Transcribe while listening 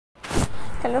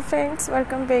Hello friends,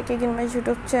 welcome back again my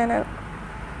YouTube channel.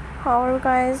 How are you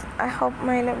guys? I hope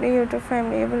my lovely YouTube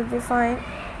family will be fine.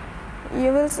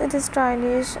 You will see the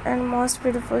stylish and most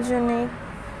beautiful, unique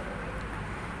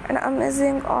and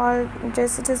amazing all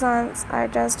dress designs I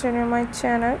tested in my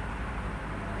channel.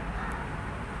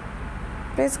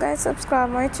 Please guys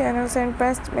subscribe my channel and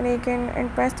press the bell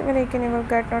icon, you will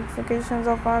get notifications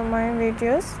of all my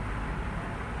videos.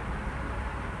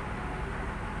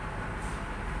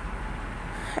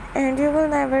 And you will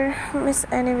never miss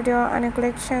any video, any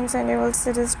collections, and you will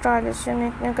see the stylish,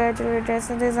 unique, new casual dress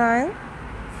design.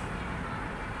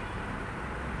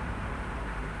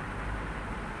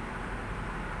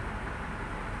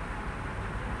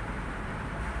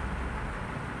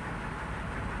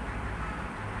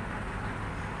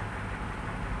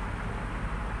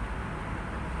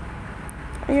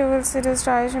 You will see the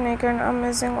stylish, unique, and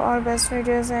amazing all best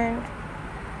videos and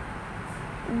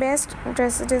best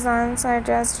dress designs I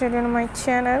tested on my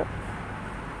channel.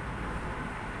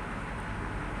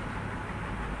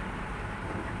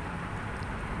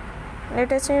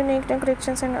 Latest unique new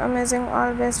collections and amazing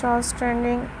all best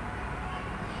outstanding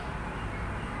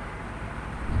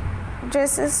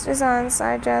dresses designs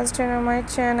I tested on my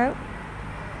channel.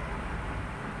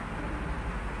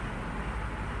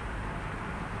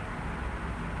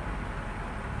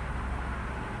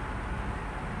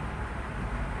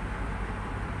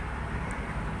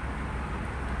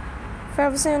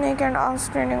 Fabulous, unique and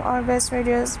outstanding all best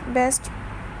videos, best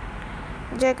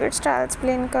jacket styles,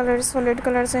 plain colors, solid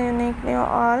colors and unique new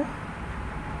all.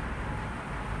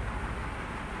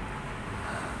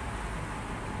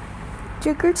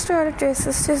 Jacket style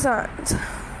dresses designs.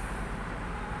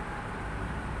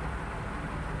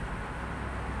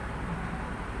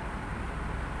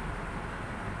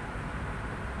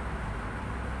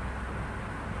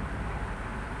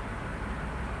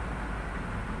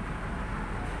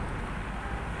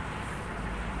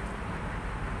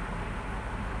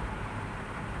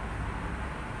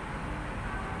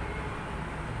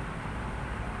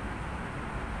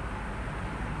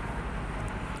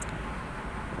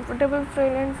 Comfortable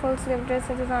frill and full sleeve dress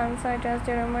designs I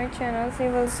tested on my channel. So you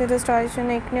will see the stylish,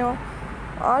 unique, new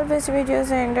all best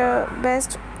videos and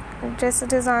best dress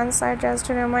designs I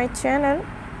tested on my channel.